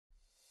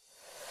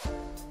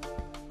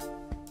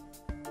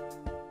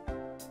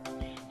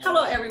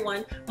Hello,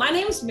 everyone. My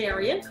name is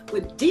Marion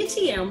with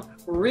DTM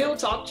Real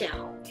Talk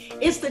Channel.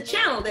 It's the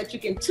channel that you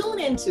can tune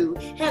into,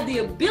 have the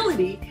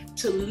ability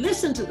to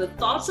listen to the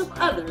thoughts of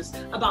others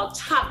about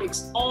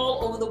topics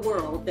all over the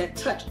world that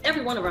touch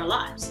every one of our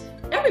lives.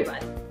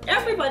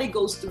 Everybody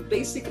goes through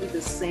basically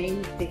the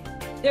same thing.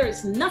 There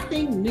is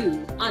nothing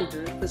new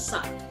under the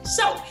sun.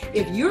 So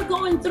if you're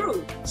going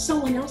through,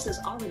 someone else has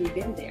already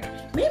been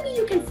there. Maybe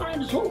you can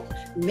find hope.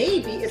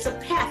 Maybe it's a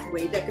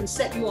pathway that can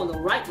set you on the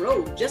right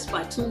road just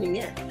by tuning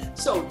in.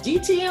 So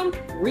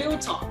DTM Real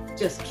Talk,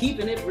 just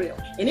keeping it real.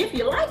 And if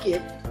you like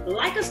it,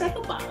 like us at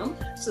the bottom,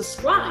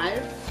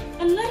 subscribe,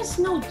 and let us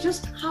know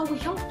just how we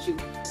helped you.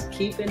 Just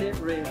keeping it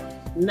real.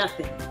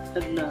 Nothing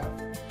but love.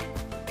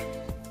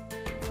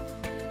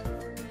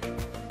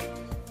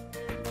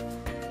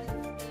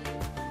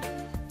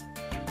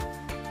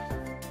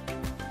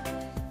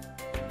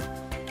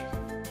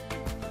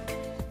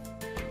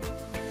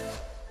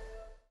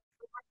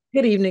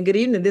 Good evening. Good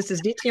evening. This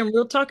is DTM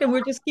Real Talk, and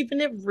we're just keeping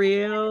it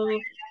real.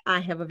 I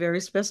have a very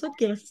special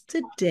guest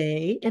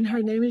today, and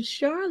her name is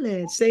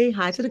Charlotte. Say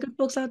hi to the good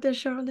folks out there,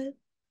 Charlotte.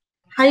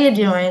 How you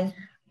doing?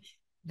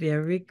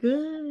 Very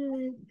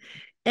good.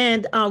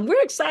 And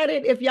we're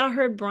excited. If y'all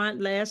heard Bryant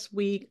last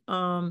week,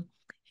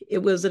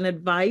 it was an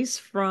advice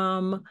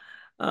from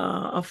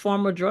a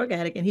former drug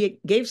addict, and he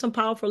gave some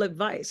powerful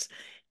advice.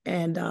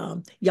 And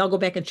y'all go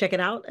back and check it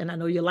out. And I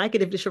know you like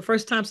it. If it's your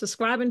first time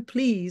subscribing,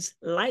 please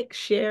like,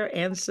 share,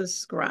 and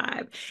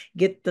subscribe.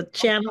 Get the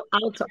channel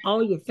out to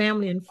all your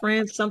family and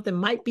friends. Something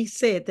might be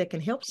said that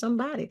can help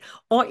somebody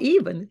or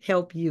even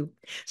help you.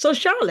 So,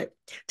 Charlotte,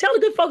 tell the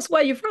good folks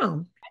where you're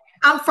from.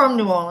 I'm from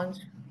New Orleans.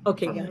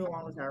 Okay, From got the it. New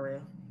Orleans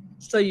area.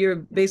 So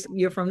you're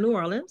from New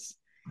Orleans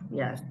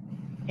Yes.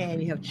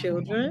 and you have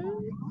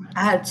children.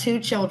 I have two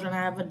children. I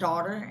have a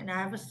daughter and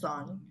I have a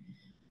son.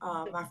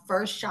 My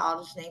first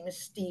child, his name is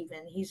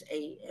Stephen. He's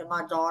 8. And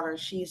my daughter,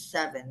 she's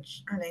 7.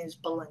 Her name is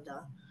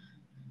Belinda.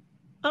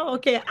 Oh,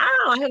 okay.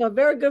 Oh, I have a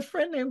very good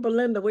friend named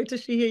Belinda. Wait till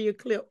she hear your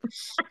clip.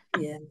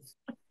 Yes.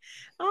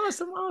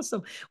 Awesome,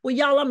 awesome. Well,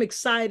 y'all, I'm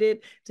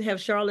excited to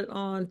have Charlotte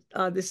on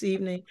this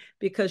evening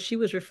because she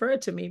was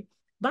referred to me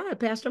by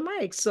Pastor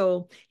Mike.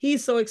 So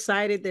he's so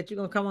excited that you're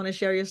gonna come on and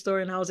share your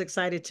story, and I was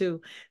excited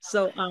too.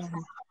 So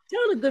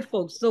tell the good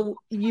folks. So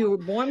you were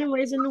born and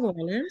raised in New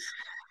Orleans,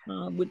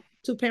 with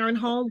two-parent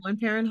home,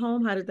 one-parent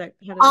home. How did that?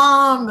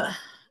 Um,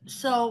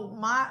 so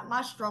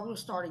my struggle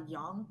started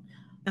young.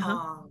 Uh-huh.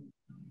 Um,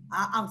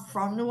 I'm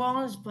from New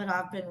Orleans, but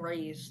I've been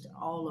raised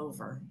all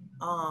over.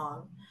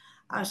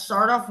 I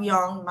started off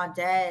young. My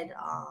dad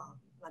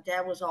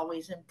was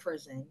always in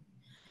prison,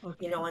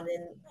 Okay. and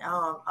then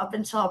up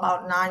until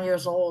about 9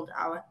 years old,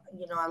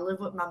 I lived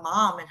with my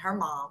mom and her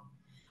mom,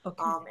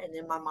 Okay. and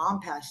then my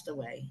mom passed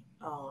away,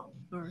 All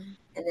right.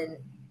 and then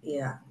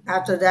yeah,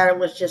 after that it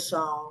was just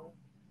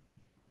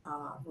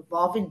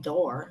revolving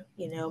door,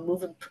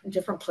 moving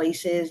different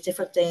places,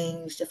 different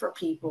things, different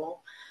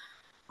people.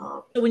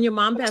 Um, So when your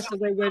mom passed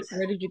away, where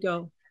did you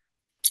go?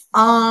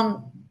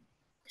 um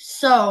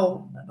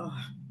so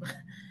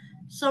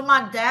so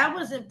my dad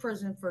was in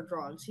prison for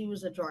drugs. He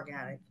was a drug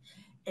addict.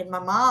 And my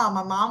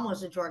mom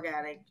was a drug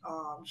addict.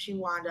 She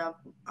wound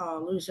up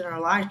losing her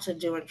life to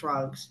doing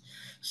drugs,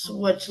 so, Oh,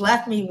 which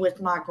left me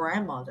with my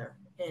grandmother,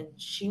 and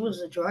she was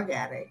a drug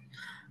addict.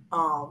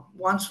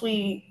 Once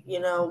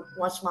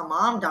my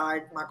mom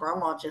died, my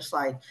grandma just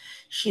like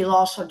she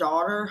lost her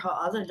daughter, her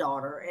other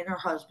daughter, and her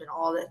husband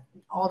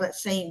all that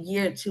same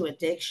year to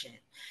addiction,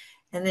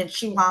 and then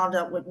she wound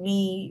up with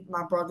me,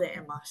 my brother,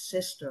 and my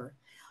sister.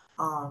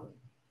 Um,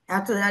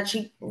 After that,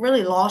 she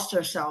really lost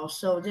herself.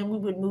 So then we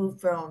would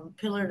move from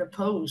pillar to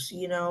post.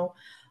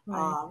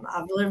 right.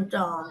 I've lived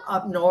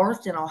up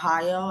north in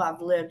Ohio.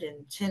 I've lived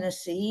in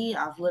Tennessee.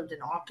 I've lived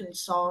in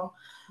Arkansas,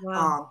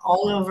 Wow.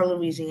 all over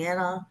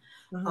Louisiana.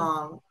 Uh-huh.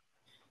 Um,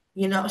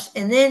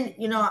 and then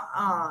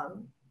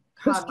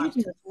God, my Excuse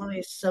me. testimony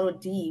is so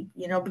deep.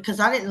 Because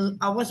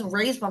I wasn't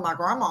raised by my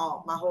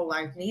grandma my whole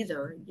life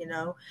neither.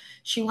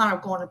 She wound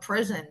up going to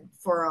prison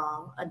for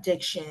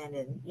addiction,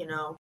 and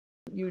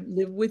You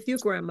lived with your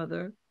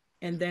grandmother,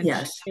 and then she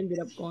yes. ended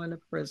up going to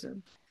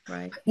prison,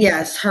 right?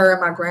 Yes, her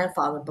and my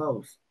grandfather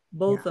both.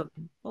 Both Yeah, of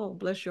them. Oh,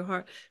 bless your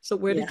heart. So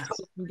where did yeah. you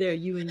go from there,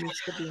 you and your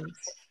siblings?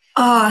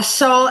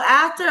 So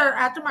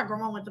after my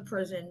grandma went to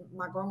prison,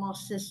 my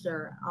grandma's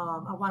sister,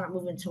 I wound up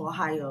moving to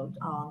Ohio,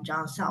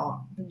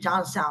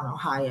 Johnstown,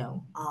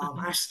 Ohio. Uh-huh.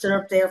 I stood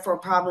up there for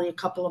probably a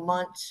couple of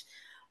months.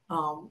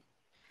 Um,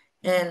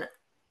 And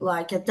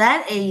like at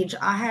that age,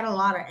 I had a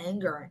lot of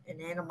anger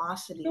and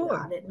animosity. Sure.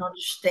 I didn't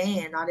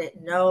understand. I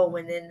didn't know.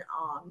 And then,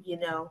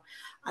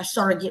 I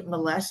started getting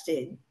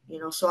molested,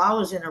 so I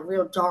was in a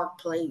real dark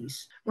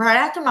place. Right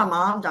after my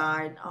mom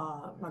died,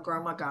 my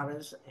grandma got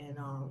us, and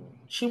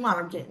she wound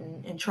up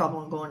getting in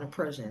trouble and going to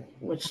prison,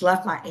 which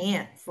left my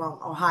aunt from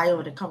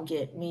Ohio to come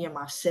get me and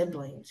my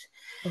siblings.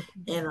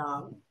 Okay. And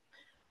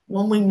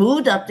when we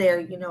moved up there,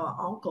 an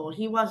uncle,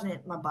 he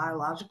wasn't my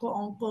biological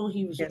uncle.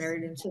 He was Yes.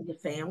 married into the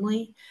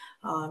family.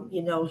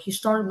 He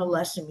started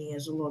molesting me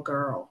as a little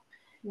girl.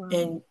 Wow.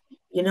 And,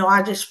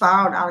 I just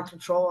spiraled out of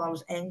control. I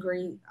was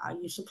angry. I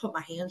used to put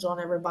my hands on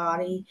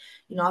everybody.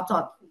 I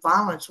thought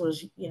violence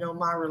was,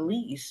 my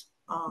release.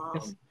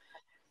 Yes.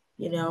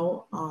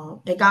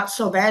 It got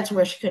so bad to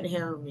where she couldn't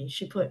handle me.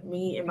 She put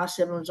me and my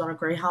siblings on a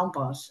Greyhound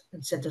bus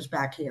and sent us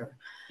back here.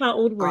 How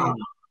old were Um,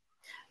 you?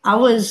 I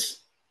was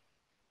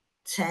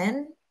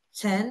 10,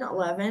 10,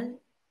 11.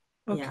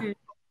 Yeah. Okay.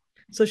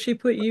 So she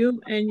put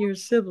you and your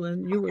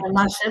sibling, you were And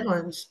my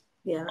siblings,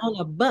 yeah, on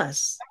a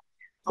bus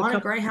to on a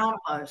come. Greyhound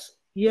bus.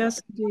 Yeah.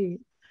 Yes, indeed.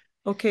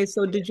 Okay,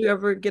 so did you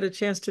ever get a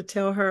chance to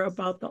tell her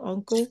about the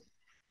uncle?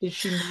 Did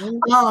she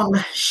know?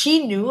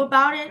 She knew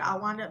about it. I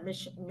wound up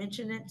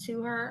mentioning it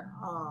to her.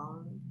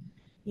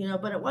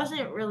 But it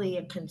wasn't really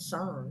a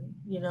concern.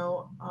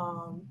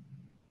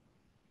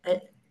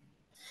 It,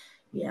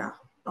 yeah.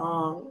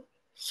 Um,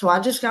 so I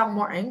just got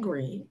more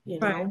angry.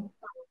 Right,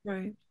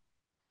 right.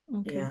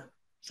 Okay. Yeah.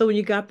 So when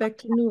you got back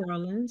to New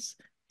Orleans,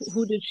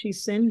 who did she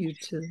send you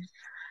to?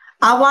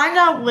 I wind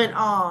up with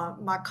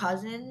my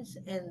cousins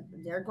and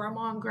their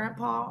grandma and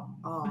grandpa.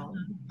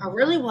 I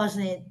really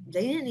wasn't.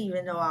 They didn't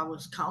even know I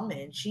was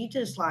coming. She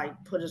just like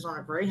put us on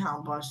a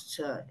Greyhound bus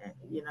to,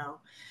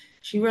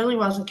 she really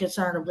wasn't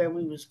concerned of where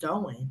we was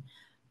going.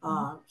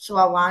 Mhm. So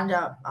I wind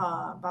up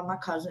by my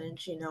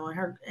cousins, and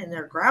her and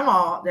their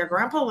grandma. Their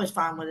grandpa was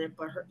fine with it,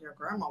 but their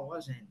grandma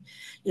wasn't.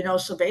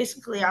 So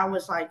basically, I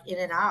was like in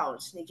and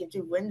out, sneaking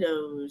through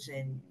windows,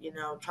 and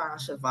trying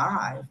to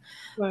survive.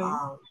 Right.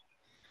 Um,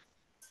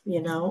 you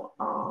know,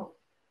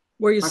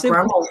 Were your my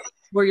siblings grandma.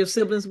 were your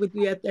siblings with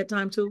you at that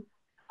time too?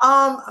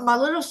 My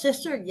little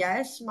sister,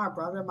 yes. My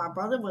brother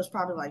was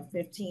probably like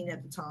 15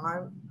 at the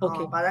time.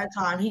 Okay. By that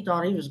time, he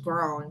thought he was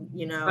grown.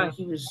 Right.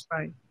 He was,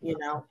 Right. you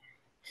know,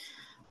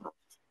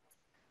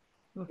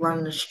 Okay.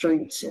 running the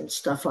streets and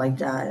stuff like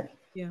that.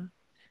 Yeah.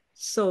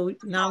 So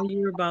now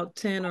you're about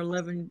 10 or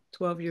 11,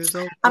 12 years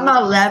old. I'm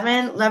about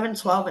 11,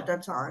 12 at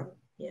that time.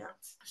 Yeah.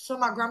 So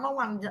my grandma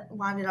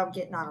winded up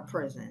getting out of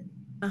prison,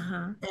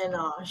 Uh-huh.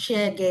 and she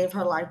had gave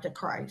her life to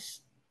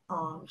Christ.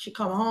 She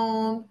come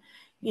home,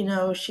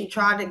 she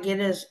tried to get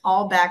us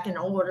all back in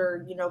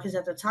order, because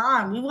at the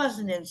time we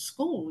wasn't in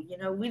school,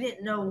 we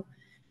didn't know,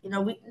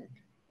 we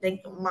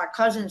my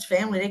cousin's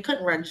family, they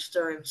couldn't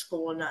register in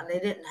school or nothing. They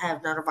didn't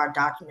have none of our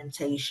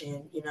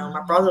documentation. My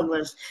Uh-huh. brother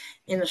was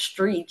in the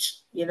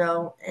streets,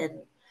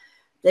 and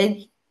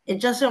they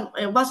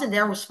it wasn't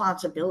their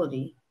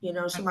responsibility, So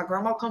Right. my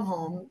grandma come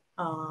home.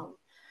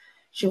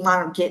 She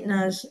wound up getting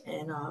us,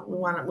 and we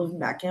wound up moving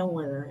back in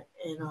with her.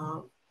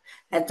 And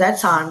at that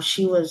time,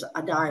 she was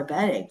a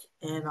diabetic,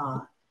 and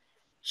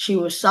she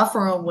was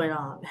suffering with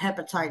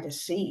hepatitis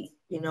C.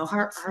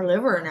 Her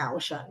liver and that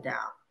was shutting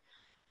down.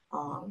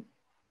 Um,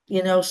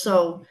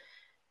 so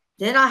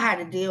then I had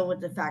to deal with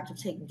the fact of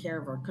taking care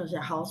of her because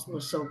her health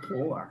was so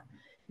poor.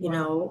 You Wow.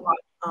 know,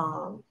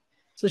 um,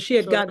 So she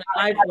had so gotten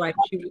her life right.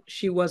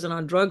 She wasn't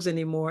on drugs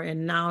anymore,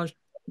 and now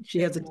she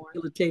has a anymore.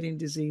 debilitating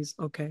disease.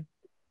 Okay.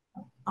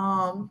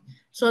 Um,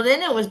 so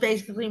then it was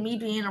basically me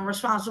being a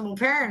responsible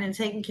parent and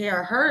taking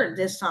care of her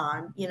this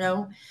time.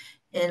 And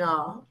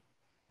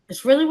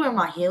it's really where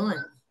my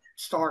healing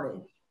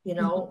started. You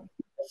Mhm. know,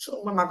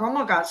 so when my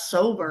grandma got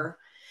sober,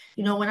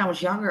 when I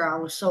was younger, I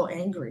was so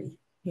angry.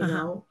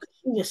 Uh-huh.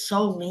 She was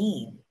so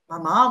mean. My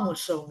mom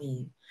was so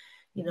mean.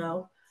 You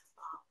know,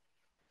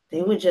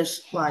 they would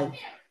just like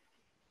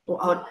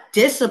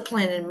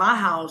discipline in my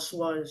house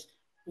was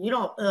you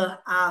don't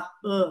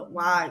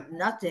why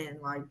nothing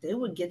like they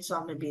would get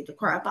something and beat the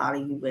crap out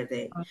of you with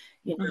it.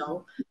 You Uh-huh.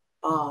 know,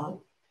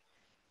 um,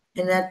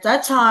 and at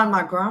that time,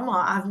 my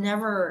grandma, I've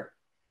never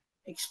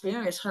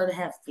experience her to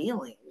have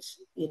feelings,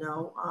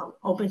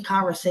 open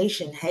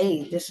conversation.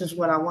 Hey, this is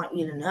what I want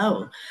you to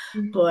know.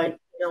 Mhm. But,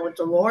 with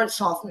the Lord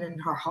softening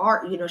her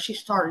heart, she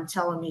started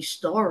telling me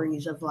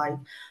stories of like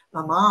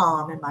my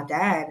mom and my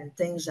dad and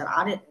things that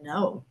I didn't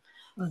know.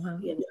 Uh-huh.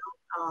 You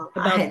know, I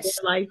About had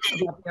their life,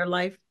 about their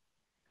life.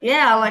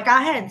 yeah, like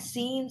I had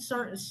seen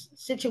certain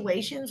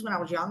situations when I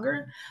was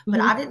younger, but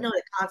Hmm. I didn't know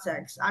the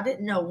context. I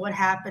didn't know what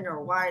happened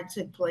or why it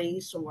took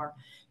place or,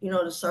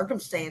 the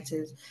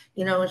circumstances,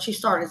 and she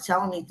started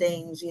telling me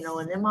things,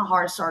 and then my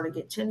heart started to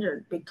get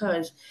tender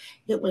because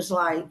it was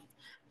like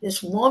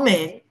this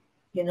woman,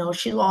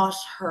 she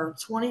lost her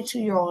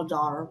 22-year-old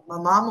daughter. My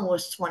mama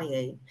was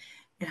 28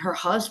 and her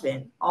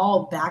husband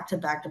all back to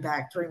back to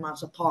back, 3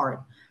 months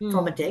apart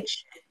from Mm.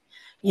 addiction,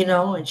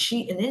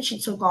 and then she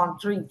took on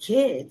three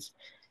kids.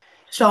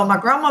 So my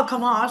grandma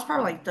come on, I was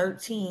probably like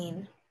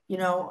 13.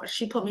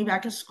 She put me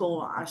back in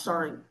school. I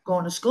started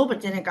going to school,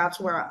 but then it got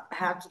to where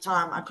half the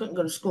time I couldn't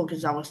go to school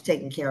because I was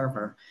taking care of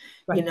her.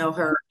 Right.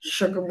 Her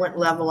sugar went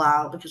level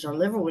out because her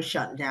liver was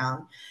shutting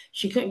down.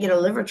 She couldn't get a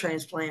liver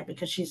transplant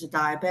because she's a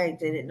diabetic.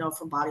 They didn't know if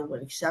her body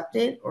would accept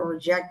it or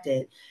reject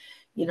it.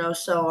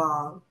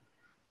 So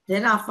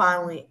then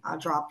I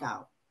dropped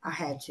out. I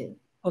had to.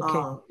 Okay.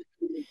 Um,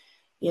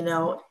 you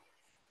know,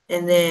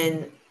 and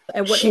then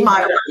At what she age?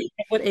 might have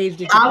At what age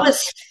did you I drop?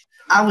 was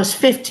I was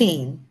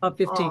 15.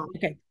 15. Um,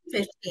 Okay.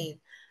 15.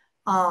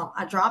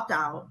 I dropped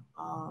out.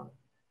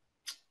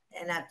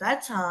 And at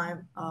that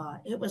time,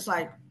 it was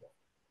like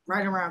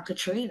right around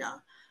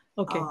Katrina.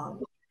 Okay.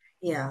 Um,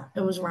 yeah,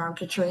 it was around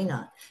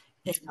Katrina,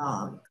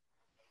 and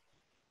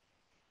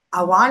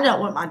I wound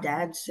up with my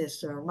dad's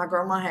sister. My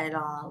grandma had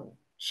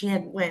she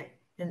had went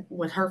in,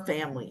 with her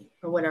family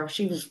or whatever.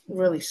 She was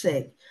really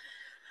sick.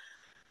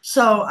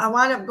 So I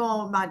wound up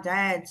going with my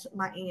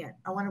aunt.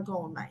 I wound up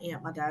going with my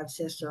aunt, my dad's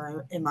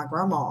sister, and my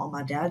grandma on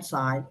my dad's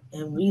side,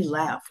 and we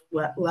left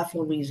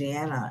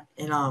Louisiana,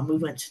 and we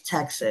went to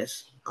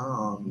Texas.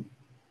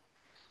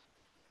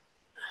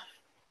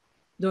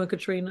 Doing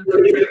Katrina.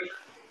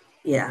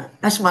 Yeah,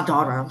 that's my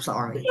daughter. I'm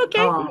sorry.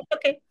 Okay.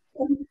 Okay.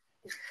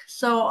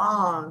 So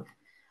I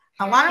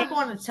wound Hey, up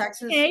going to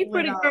Texas hey, with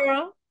pretty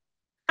girl.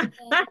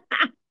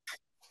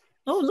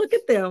 Oh, look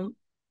at them.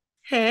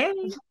 Hey.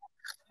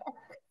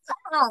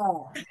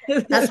 oh,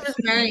 that's Miss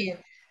Marion.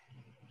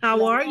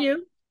 How are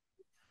you?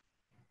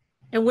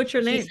 And what's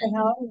your She name? said,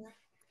 "How are you?"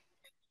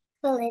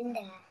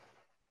 Belinda.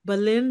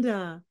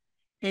 Belinda.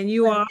 And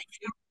you are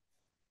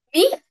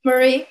Me?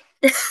 Marie.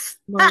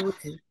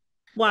 Marie.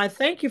 Why,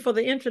 thank you for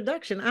the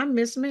introduction. I'm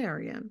Miss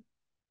Marion.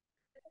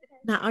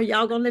 Now, are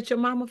y'all gonna let your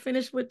mama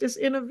finish with this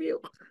interview?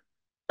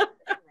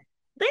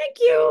 Thank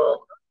you.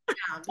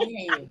 Now,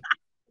 behave.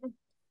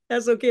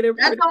 That's okay. They're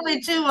That's pretty.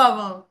 only two of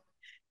them.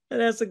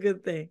 That's a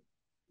good thing.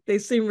 They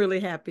seem really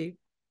happy.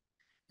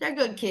 They're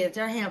good kids.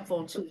 They're a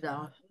handful too,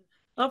 though.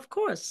 Of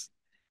course.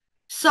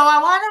 So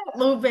I wound up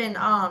moving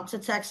to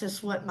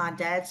Texas with my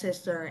dad's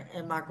sister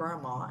and my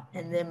grandma,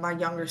 and then my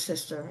younger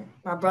sister.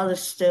 My brother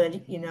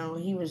stood, he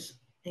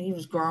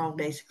was grown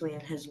basically in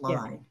his Yeah.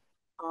 mind.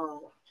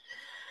 Um,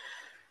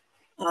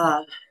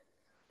 uh,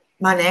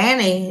 my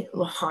nanny,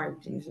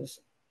 Lord Jesus,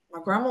 my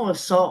grandma was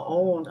so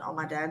old on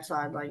my dad's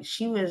side. Like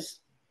she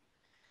was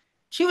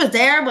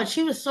there, but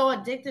she was so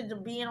addicted to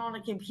being on the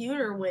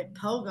computer with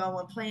Pogo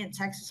and playing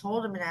Texas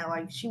Hold'em and that.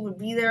 Like she would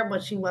be there,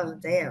 but she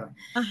wasn't there.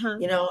 Uh-huh.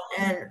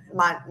 And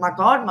my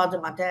godmother,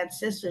 my dad's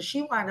sister,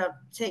 she wound up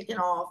taking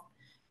off,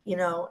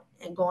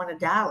 and going to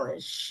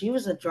Dallas. She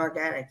was a drug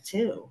addict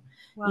too,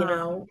 you Wow.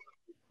 know.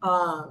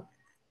 Um,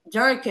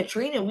 During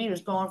Katrina, we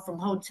was going from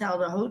hotel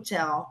to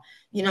hotel,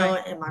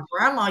 Right. and my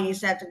grandma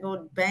used to have to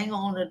go bang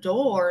on the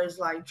doors,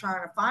 like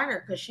trying to find her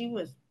because she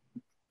was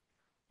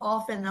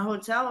off in the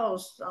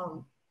hotels,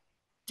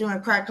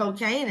 doing crack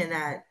cocaine and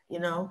that.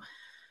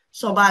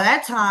 So by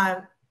that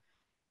time,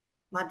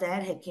 my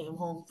dad had came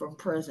home from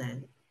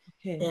prison,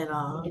 Okay.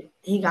 and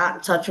he got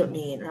in touch with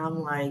me, and I'm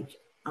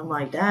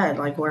like, Dad,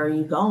 like, where are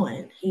you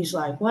going? He's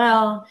like,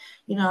 well,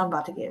 I'm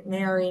about to get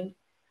married.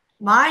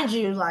 Mind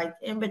you, like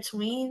in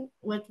between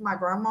with my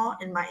grandma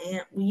and my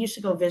aunt, we used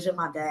to go visit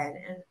my dad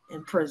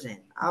in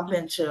prison. I've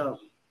been to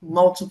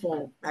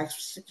multiple maximum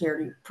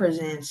security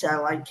prison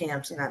satellite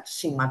camps and that to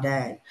see my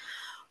dad.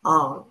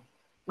 Um,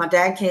 my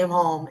dad came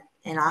home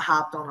and I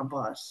hopped on a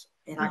bus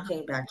and I Uh-huh.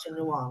 came back to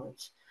New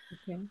Orleans.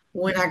 Okay.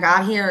 When I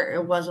got here,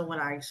 it wasn't what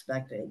I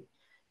expected.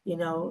 He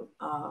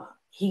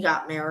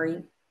got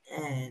married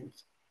and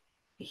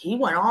he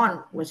went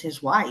on with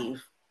his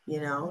wife,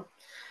 you know.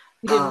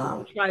 He didn't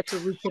Um, try to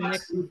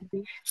reconnect with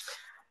you.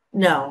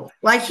 no,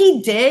 like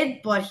he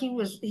did, but he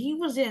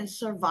was in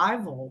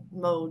survival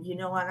mode,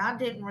 and I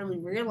didn't really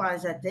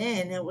realize that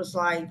then. It was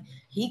like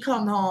he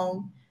come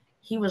home,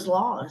 he was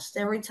lost.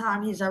 Every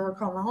time he's ever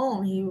come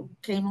home, he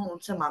came home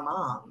to my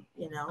mom.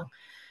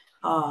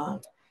 Uh,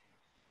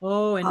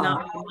 Oh, and now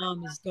uh, your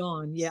mom is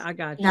gone. Yeah, I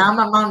got you. Now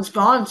my mom's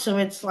gone, so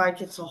it's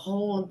like it's a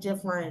whole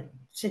different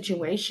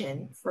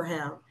situation for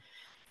him,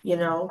 you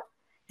know.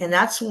 And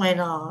that's when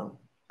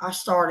I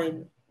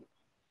started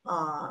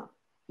uh,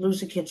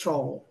 losing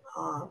control.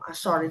 I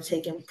started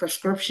taking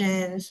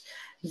prescriptions,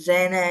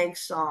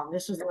 Xanax.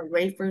 This was when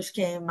Wafers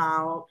came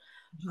out.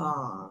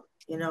 Uh-huh.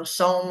 Uh,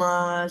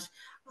 Somas.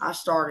 I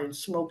started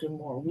smoking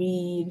more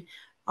weed.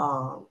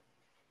 Um,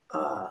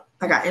 I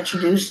got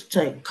introduced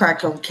to crack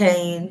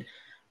cocaine.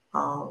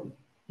 Um,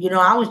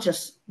 I was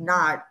just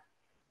not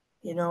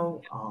you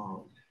know,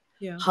 um,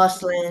 Yeah.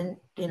 hustling,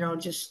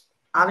 just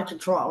out of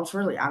control. I was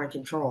really out of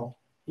control,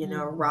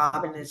 Mm.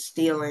 robbing and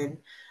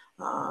stealing.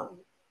 Um,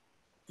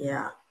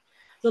 yeah.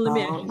 So let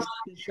me ask Um, you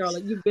something,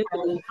 Charlotte. You've been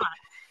through a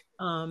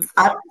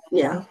lot.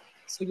 yeah.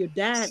 So when your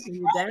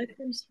dad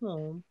comes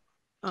home,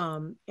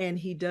 and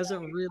he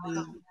doesn't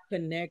really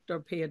connect or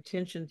pay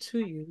attention to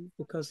you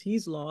because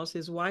he's lost,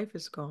 his wife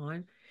is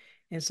gone.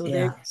 And so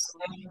there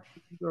Yeah.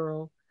 you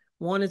girl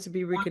wanted to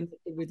be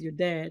reconnected with your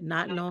dad,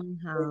 not knowing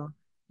how,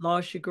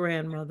 lost your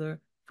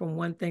grandmother from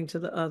one thing to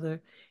the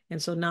other.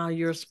 And so now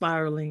you're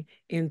spiraling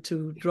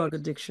into drug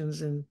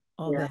addictions and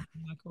all Yeah. that.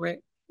 Am I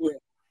correct? Yeah.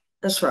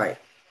 That's right.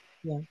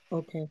 Yeah.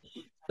 Okay.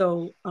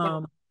 So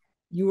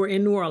you were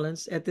in New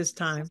Orleans at this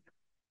time,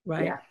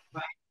 right? Yeah.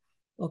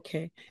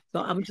 Okay.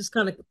 So I'm just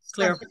kind of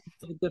clarifying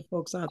for the good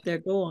folks out there.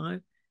 Go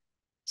on.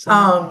 So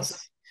now, Um,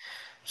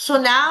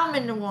 so now I'm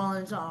in New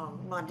Orleans.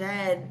 My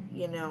dad,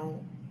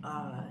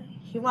 uh,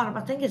 he wound up.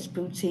 I think it's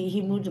Booty.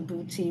 He moved to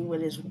Booty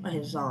with his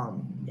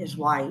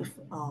wife.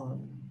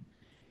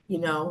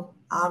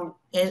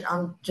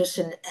 I'm just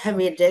in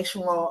heavy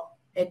addiction. Well,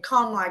 it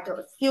come like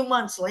a few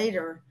months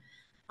later.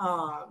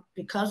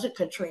 because of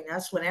Katrina.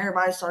 That's when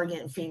everybody started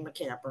getting FEMA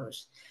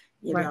campers,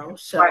 Right.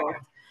 So right.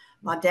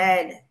 My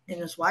dad and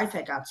his wife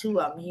had got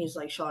two of them. He was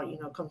like, Charlotte,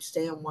 come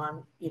stay in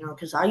one,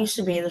 because I used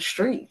to be in the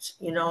streets,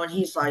 and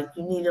he's like,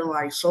 you need to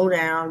like slow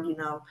down,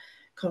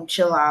 come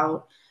chill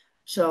out.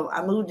 So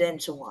I moved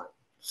into one.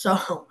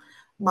 So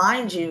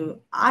mind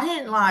you,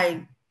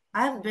 I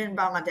haven't been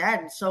by my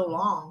dad in so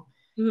long,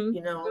 Mm-hmm.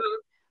 you know.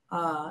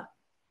 Uh,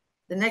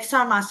 the next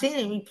time I see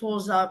him, he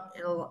pulls up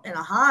in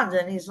a Honda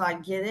and he's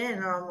like, get in.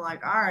 And I'm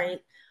like, all right.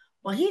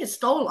 Well, he had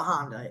stole a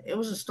Honda. It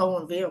was a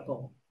stolen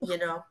vehicle.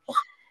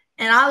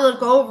 And I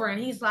look over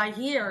and he's like,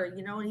 here,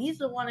 and he's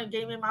the one who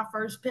gave me my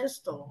first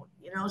pistol.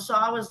 So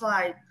I was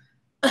like,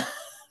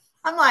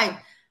 I'm like,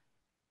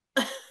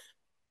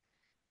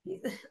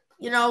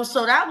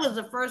 so that was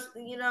the first,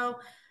 even though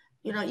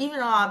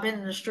I've been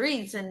in the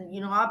streets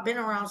and, I've been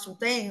around some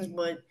things,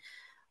 but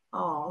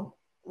my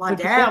But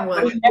your dad dad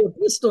was gave you a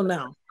pistol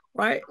now,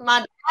 right?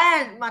 my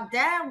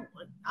dad,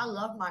 I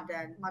love my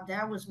dad. My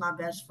dad was my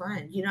best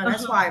friend.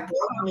 That's Uh-huh. why it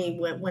broke me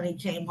when he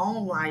came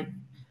home. Like,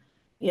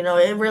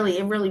 it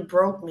really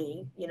broke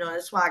me.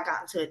 That's why I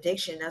got into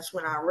addiction. That's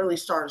when I really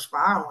started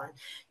spiraling.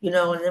 And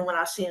then when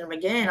I seen him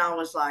again, I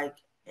was like,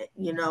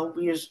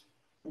 we was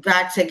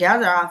back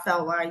together. I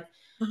felt like,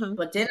 Uh-huh.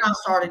 but then I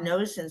started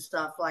noticing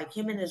stuff like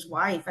him and his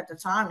wife at the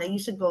time. They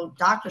used to go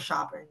doctor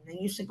shopping. They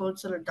used to go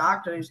to the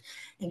doctors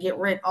and get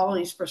rid of all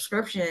these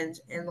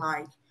prescriptions and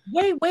like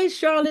Wait,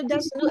 Charlotte,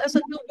 that's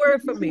a new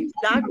word for me.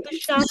 Doctor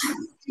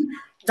shopping.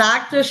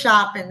 doctor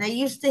shopping. They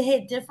used to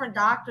hit different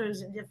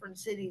doctors in different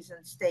cities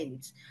and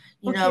states,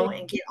 Okay.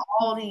 and get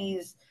all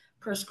these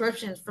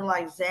prescriptions for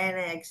like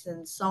Xanax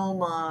and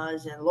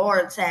Somas and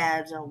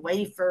Lortabs and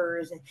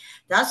wafers. And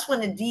that's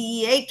when the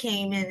DEA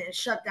came in and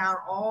shut down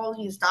all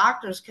these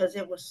doctors because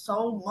it was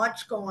so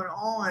much going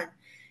on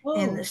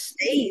in Oh. the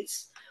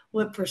states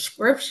with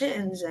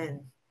prescriptions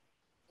and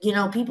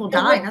people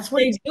And what dying. That's did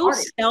what it they do?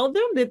 started. Sell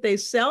them? Did they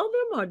sell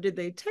them or did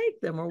they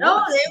take them or No,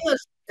 what?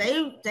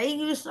 they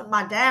used to,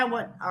 my dad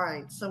would, all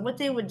right. So what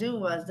they would do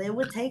was they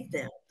would take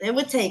them. They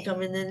would take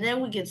them and then they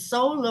would get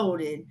so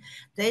loaded.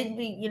 They'd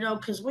be,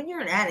 because when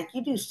you're an addict,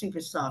 you do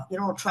stupid stuff. You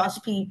don't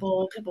trust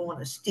people. People want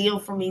to steal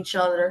from each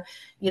other.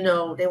 They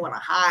want to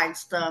hide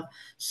stuff.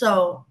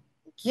 So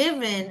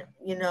given,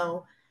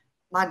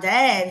 my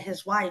dad,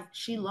 his wife,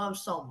 she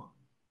loves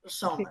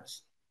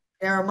Somas.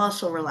 They're a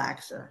muscle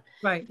relaxer.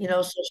 Right.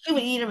 So she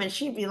would eat them and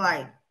she'd be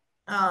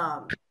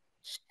um,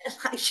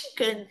 it's like she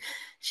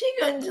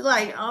couldn't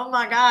like, oh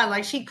my God,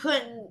 like she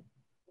couldn't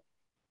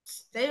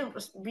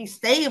be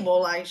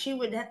stable. Like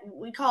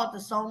we call it the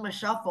Soma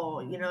shuffle,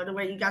 the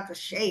way you got the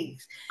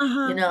shakes, you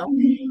Uh-huh. know.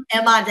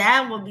 And my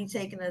dad would be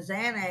taking a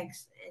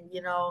Xanax and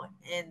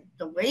and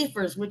the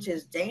wafers, which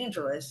is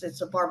dangerous.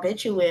 It's a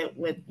barbiturate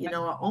with an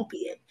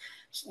opiate.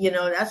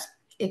 That's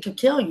it could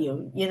kill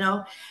you.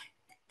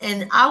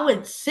 And I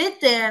would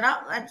sit there and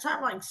at the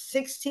time like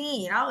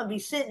 16, I would be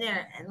sitting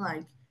there and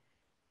like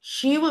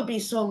she would be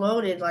so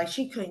loaded, like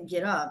she couldn't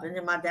get up. And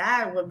then my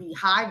dad would be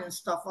hiding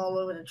stuff all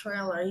over the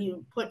trailer. He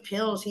would put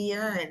pills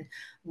here and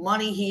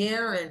money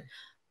here, and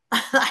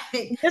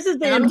like, This is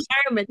the and I'm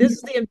environment. This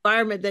is the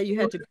environment that you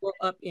had to grow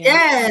up in.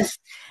 yes,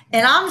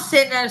 and I'm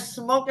sitting there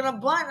smoking a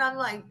blunt. And I'm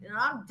like,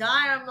 I'm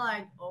dying. I'm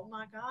like, oh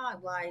my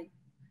God, like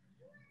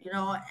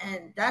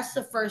And that's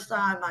the first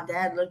time my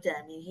dad looked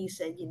at me. He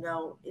said,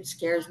 it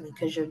scares me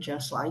because you're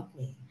just like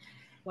me.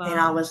 And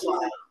I Wow. was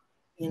like,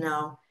 and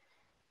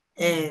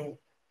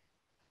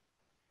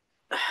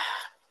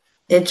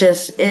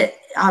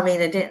I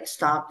mean, it didn't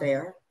stop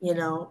there,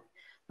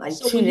 like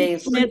So two when he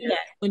days said later. that,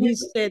 when he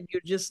said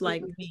you're just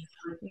like me,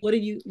 what do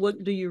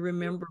you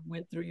remember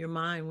went through your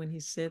mind when he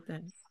said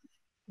that?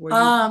 Were you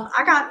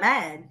I got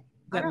mad.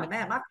 I got got mad?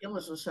 mad. My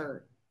feelings was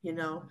hurt,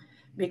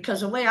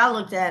 because the way I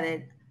looked at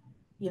it,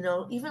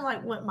 even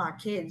like with my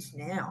kids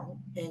now,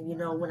 and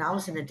when I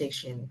was in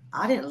addiction,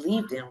 I didn't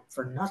leave them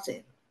for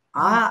nothing.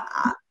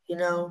 Right.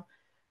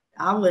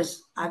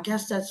 I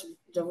guess that's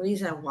the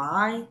reason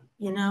why,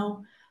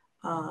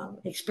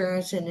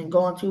 experiencing and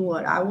going through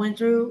what I went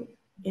through,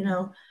 you Mhm.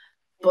 know,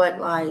 but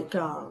like,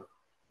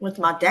 with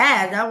my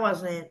dad, that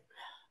wasn't,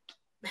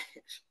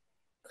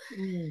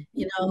 Mm.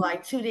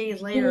 like 2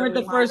 days You later, weren't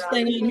we the wind first up.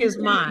 thing in his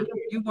mind.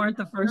 You weren't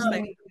the first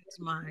thing No, in his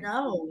mind.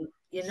 no,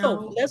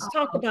 So let's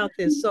talk about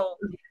this. So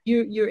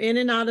you're in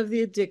and out of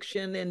the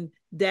addiction, and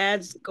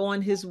dad's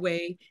going his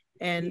way.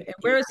 And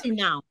where is he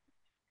now?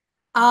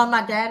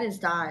 my dad has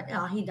died.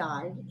 He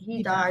died. He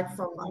He died. died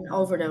from an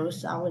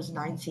overdose. I was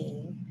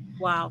 19.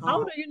 Wow. How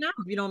Um, old are you now,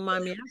 if you don't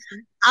mind me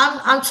asking?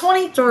 I'm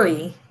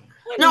 23.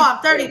 No,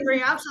 I'm 23.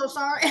 33. I'm so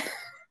sorry.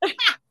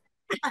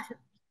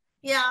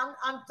 Yeah,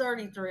 I'm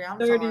 33.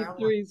 I'm sorry. I'm not.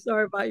 33.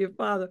 Sorry about your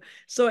father.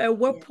 So at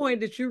what Yeah. point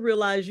did you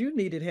realize you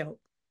needed help?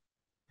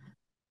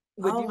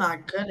 Would Oh you? my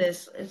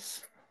goodness.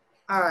 It's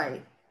all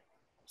right.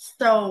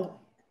 So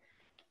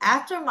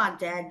after my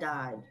dad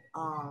died,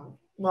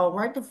 well,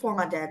 right before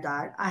my dad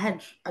died, I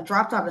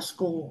dropped out of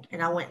school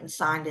and I went and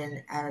signed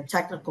in at a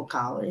technical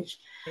college.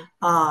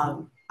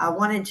 I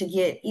wanted to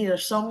get either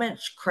so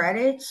much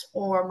credits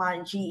or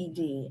my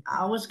GED.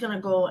 I was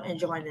gonna go and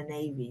join the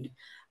Navy.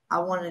 I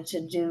wanted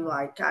to do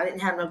like I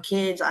didn't have no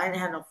kids, I didn't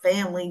have no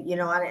family,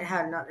 I didn't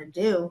have nothing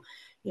to do.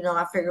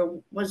 I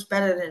figured what's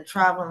better than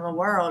traveling the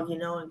world,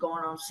 and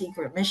going on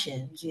secret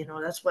missions.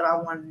 That's what I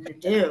wanted to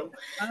do.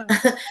 Wow.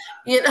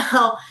 you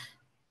know,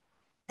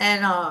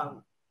 and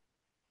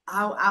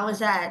I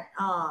was at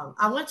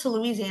I went to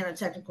Louisiana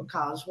Technical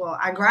College. Well,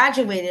 I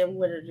graduated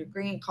with a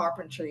degree in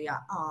carpentry.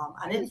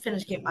 I didn't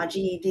finish getting my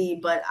GED,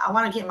 but I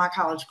want to get my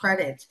college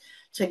credits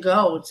to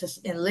go to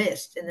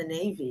enlist in the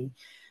Navy.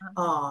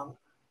 Um,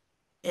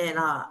 and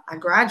I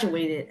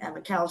graduated at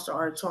McAllister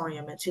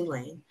Auditorium at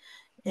Tulane.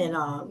 And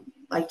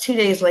like 2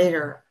 days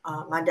later,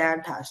 my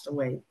dad passed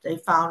away. They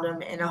found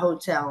him in a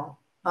hotel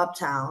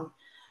uptown.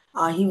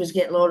 He was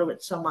getting loaded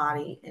with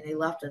somebody, and they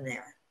left him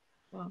there.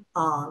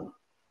 Wow.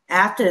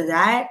 After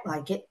that,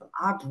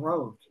 I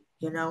broke.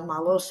 My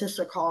little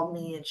sister called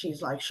me and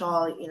she's like,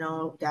 Charlotte,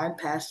 dad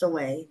passed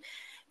away.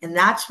 And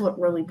that's what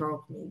really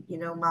broke me.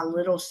 My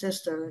little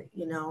sister,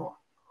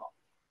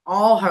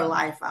 all her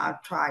life,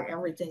 I've tried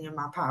everything in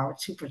my power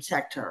to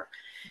protect her.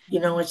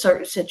 In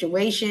certain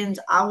situations,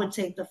 I would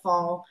take the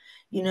fall.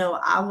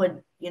 I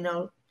would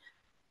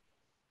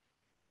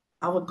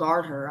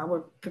guard her. I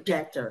would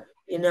protect her.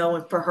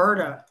 And for her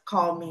to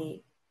call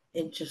me,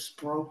 it just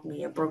broke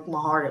me. It broke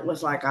my heart. It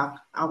was like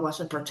I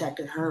wasn't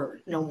protecting her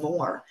no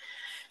more,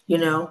 you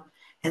know.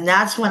 And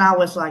that's when I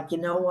was like, you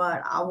know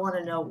what? I want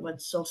to know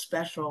what's so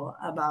special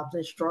about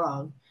this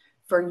drug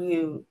for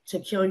you to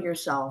kill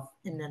yourself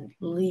and then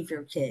leave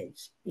your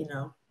kids.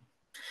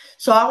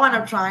 So I wound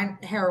up trying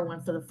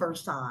heroin for the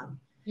first time.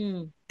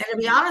 Mm. And to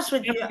be honest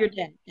with you,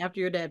 After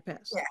your dad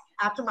passed. yeah,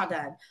 after my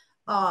dad,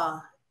 uh,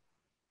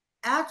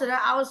 after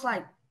that, I was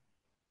like,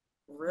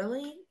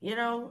 really?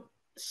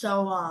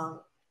 So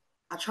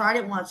I tried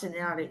it once and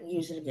then I didn't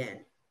use it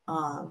again.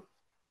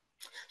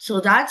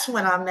 So that's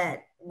when I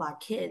met my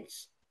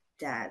kid's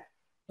dad.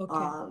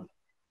 Okay.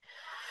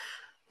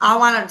 I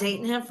wound up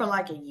dating him for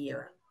like a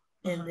year.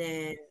 Uh-huh. And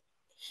then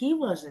he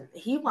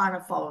wound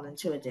up falling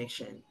into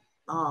addiction.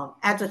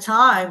 At the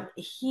time,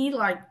 he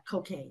liked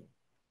cocaine.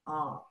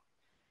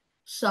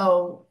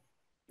 So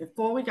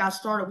before we got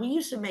started, we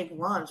used to make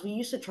runs. We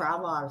used to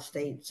travel out of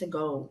state to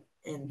go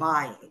and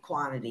buy in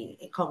quantity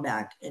and come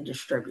back and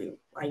distribute.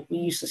 Like we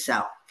used to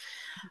sell.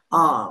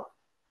 Um,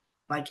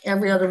 like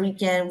every other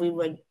weekend, we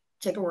would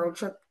take a road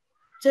trip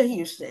to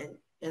Houston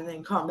and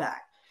then come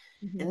back.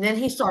 Mm-hmm. And then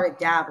he started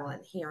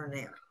dabbling here and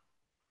there.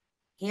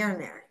 Here and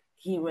there,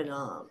 he would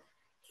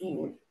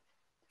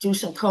do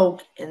some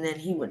coke and then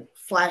he would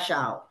flash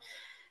out.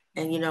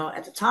 And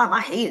at the time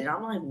I hated it.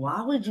 I'm like,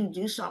 why would you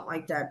do something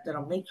like that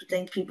that'll make you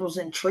think people's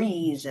in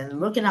trees and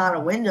looking out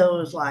of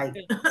windows like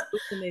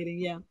hallucinating,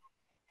 yeah.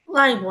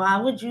 Like, why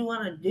would you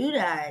want to do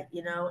that?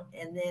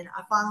 And then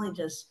I finally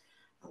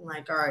I'm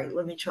like, all right,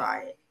 let me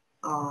try it.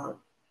 And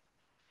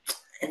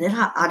then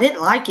I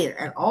didn't like it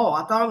at all.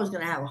 I thought I was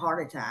gonna have a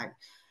heart attack.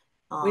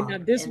 Wait, now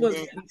this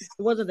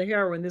wasn't the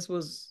heroin. This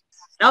was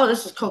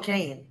this is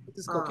cocaine. This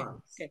is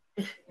cocaine. Okay.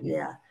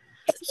 Yeah.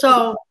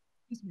 So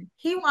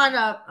he wound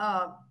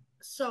up.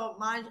 So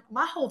my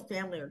whole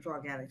family are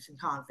drug addicts and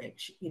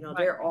convicts. Right.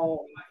 They're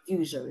all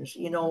users.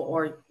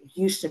 Or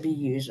used to be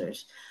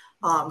users.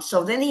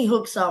 So then he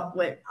hooks up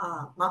with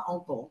my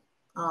uncle.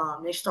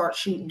 They start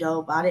shooting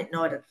dope. I didn't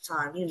know it at the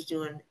time. He was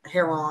doing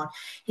heroin.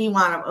 He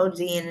wound up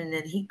ODing, and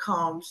then he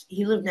comes.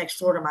 He lived next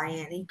door to my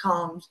aunt. He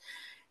comes,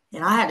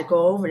 and I had to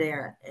go over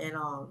there and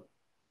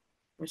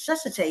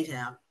resuscitate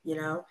him.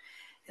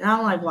 And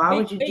I'm like, why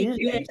would you do that?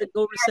 You had to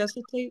go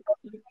resuscitate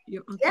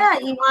your uncle? Yeah,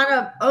 he wound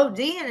up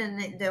ODing,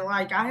 and they're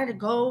like, I had to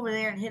go over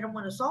there and hit him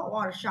with a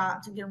saltwater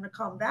shot to get him to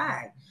come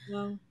back.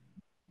 Wow.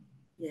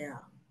 Yeah.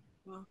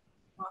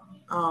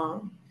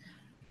 Wow.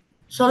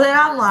 So then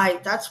I'm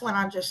like, that's when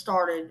I just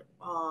started.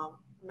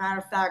 Matter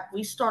of fact,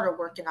 we started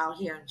working out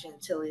here in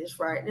Gentilly.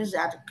 Right. This is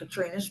after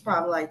Katrina. It's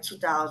probably like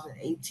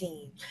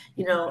 2018.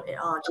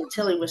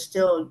 Gentilly was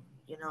still,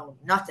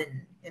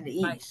 nothing in the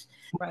East.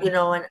 Right.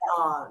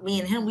 And me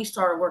and him, we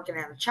started working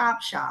at a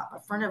chop shop. A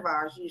friend of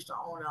ours used to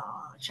own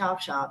a chop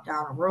shop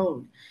down the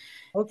road.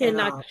 Okay, and,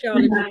 now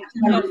Charlotte,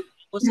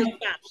 what's a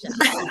chop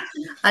shop?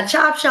 A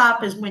chop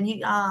shop is when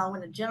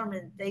when a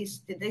gentleman they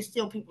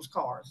steal people's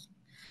cars.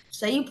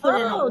 Say you put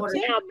in a order.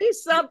 Tell me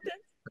something.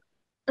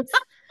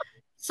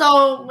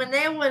 So when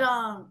they would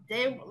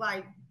they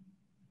like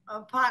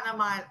a partner of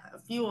mine, a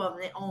few of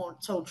them, they own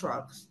tow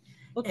trucks.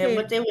 Okay. And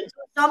what they would do,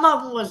 some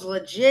of them was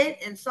legit,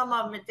 and some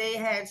of them, if they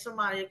had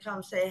somebody to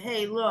come say,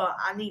 hey, look,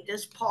 I need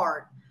this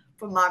part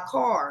for my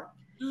car.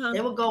 Uh-huh.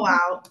 They would go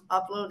out,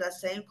 upload that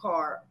same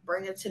car,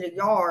 bring it to the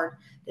yard.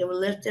 They would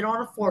lift it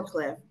on a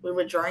forklift. We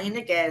would drain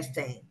the gas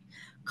tank,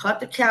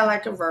 cut the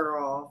Cadillac converter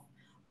off.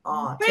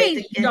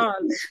 Wait,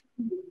 darling.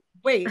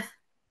 Wait.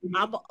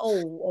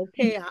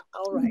 Okay.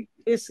 All right.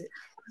 Listen.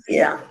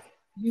 Yeah.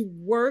 You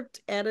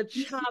worked at a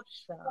chop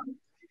shop.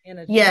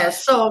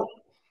 So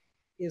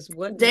is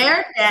what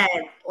their dad,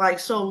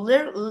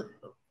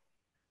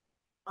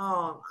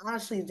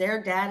 honestly,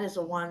 their dad is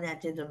the one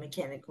that did the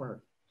mechanic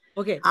work.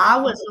 Okay. I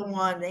was the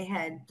one, they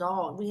had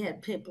dogs. We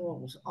had pit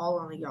bulls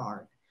all in the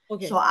yard.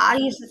 Okay. So I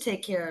used to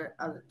take care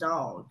of the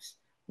dogs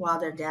while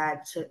their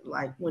dad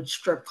would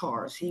strip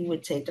cars. He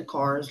would take the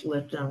cars,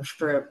 lift them,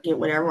 strip, get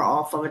whatever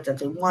off of it that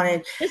they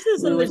wanted. This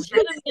is We a would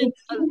legitimate,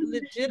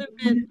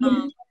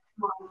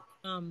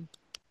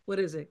 what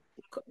is it?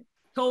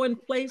 Towing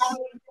place?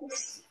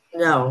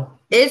 No,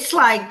 it's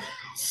like,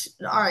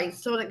 all right.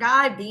 So the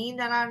guy Bean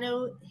that I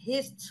knew,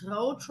 his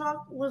tow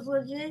truck was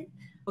legit.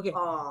 Okay.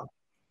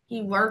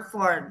 He worked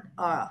for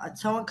a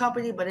towing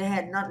company, but it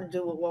had nothing to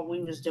do with what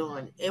we was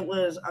doing. It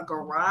was a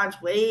garage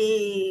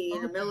way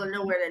in the middle of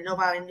nowhere that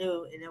nobody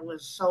knew, and it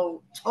was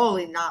so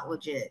totally not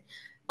legit.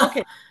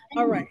 Okay,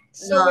 all right.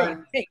 So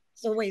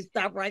wait,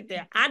 stop right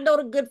there. I know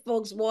the good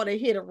folks want to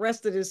hear the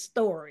rest of this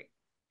story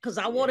because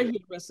I want to hear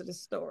the rest of this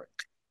story.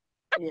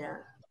 Yeah.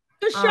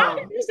 Because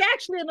Charlotte is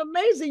actually an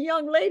amazing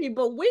young lady,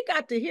 but we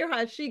got to hear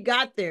how she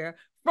got there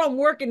from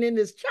working in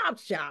this chop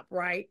shop,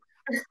 right?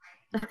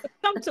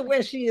 Come to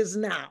where she is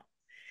now.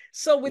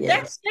 So with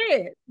that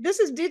said,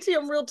 this is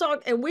DTM Real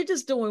Talk, and we're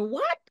just doing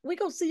what? We're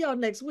going to see y'all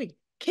next week.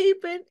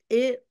 Keeping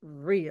it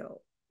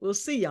real. We'll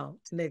see y'all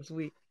next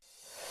week.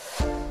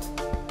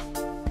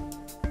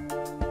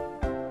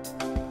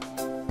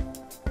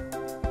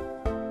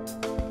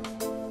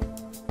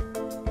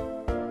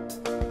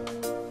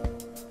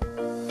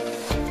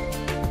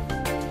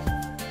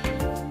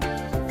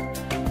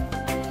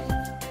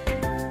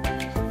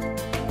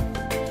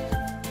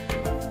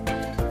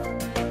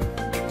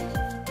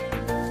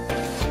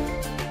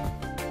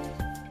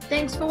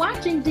 Thanks for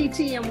watching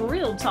DTM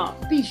Real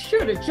Talk. Be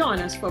sure to join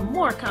us for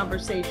more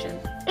conversation.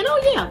 And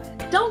oh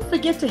yeah, don't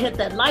forget to hit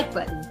that like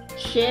button,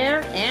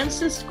 share, and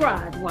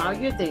subscribe while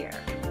you're there.